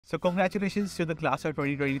So congratulations to the class of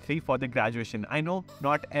 2023 for the graduation. I know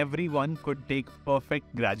not everyone could take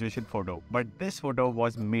perfect graduation photo, but this photo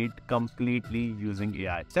was made completely using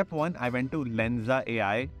AI. Step 1, I went to Lensa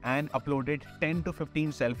AI and uploaded 10 to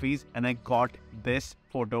 15 selfies and I got this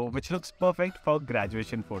photo which looks perfect for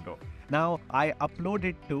graduation photo. Now I upload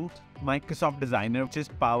it to Microsoft Designer, which is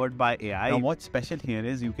powered by AI. Now what's special here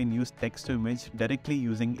is you can use text to image directly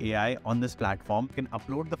using AI on this platform. You can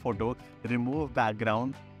upload the photo, remove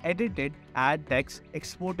background, edit it, add text,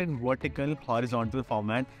 export in vertical, horizontal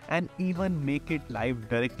format, and even make it live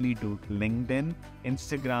directly to LinkedIn,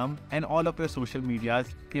 Instagram, and all of your social medias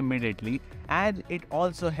immediately. And it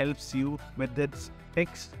also helps you with its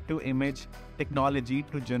text to image technology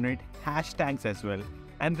to generate hashtags as well.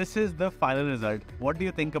 And this is the final result. What do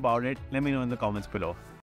you think about it? Let me know in the comments below.